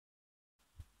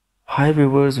Hi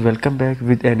viewers, welcome back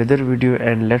with another video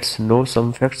and let's know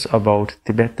some facts about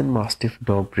Tibetan Mastiff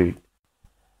dog breed.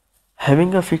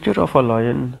 Having a figure of a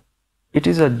lion, it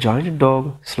is a giant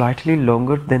dog slightly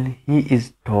longer than he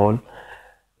is tall.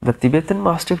 The Tibetan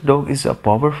Mastiff dog is a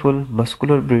powerful,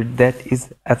 muscular breed that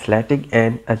is athletic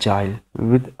and agile,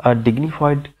 with a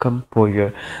dignified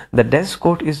composure. The dense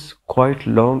coat is quite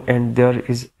long and there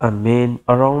is a mane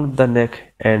around the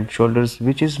neck and shoulders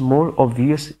which is more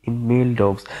obvious in male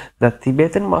dogs. The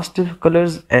Tibetan Mastiff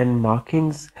colors and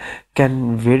markings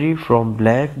can vary from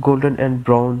black, golden and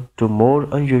brown to more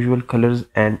unusual colors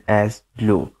and as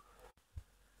blue.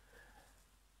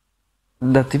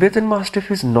 The Tibetan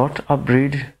Mastiff is not a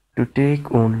breed to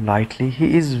take on lightly.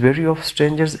 He is wary of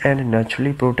strangers and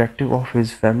naturally protective of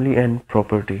his family and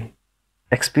property.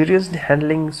 Experienced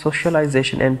handling,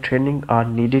 socialization and training are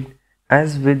needed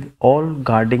as with all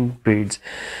guarding breeds.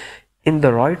 In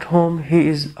the right home, he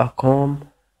is a calm,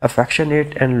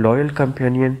 affectionate and loyal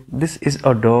companion. This is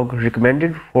a dog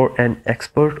recommended for an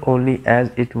expert only as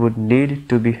it would need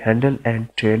to be handled and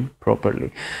trained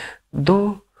properly.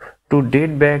 Though to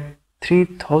date back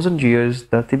 3000 years,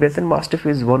 the Tibetan Mastiff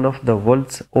is one of the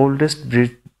world's oldest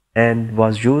breeds and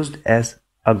was used as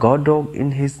a guard dog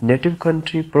in his native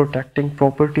country, protecting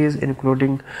properties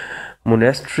including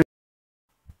monasteries.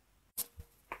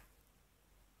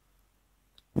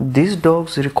 These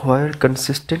dogs require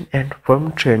consistent and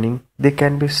firm training. They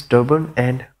can be stubborn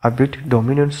and a bit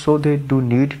dominant, so they do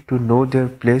need to know their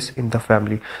place in the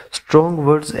family. Strong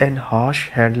words and harsh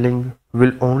handling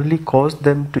will only cause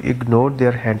them to ignore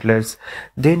their handlers.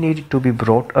 They need to be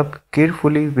brought up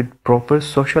carefully with proper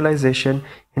socialization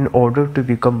in order to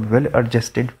become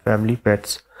well-adjusted family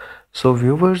pets. So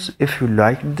viewers, if you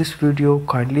liked this video,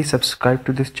 kindly subscribe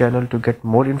to this channel to get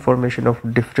more information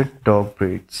of different dog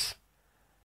breeds.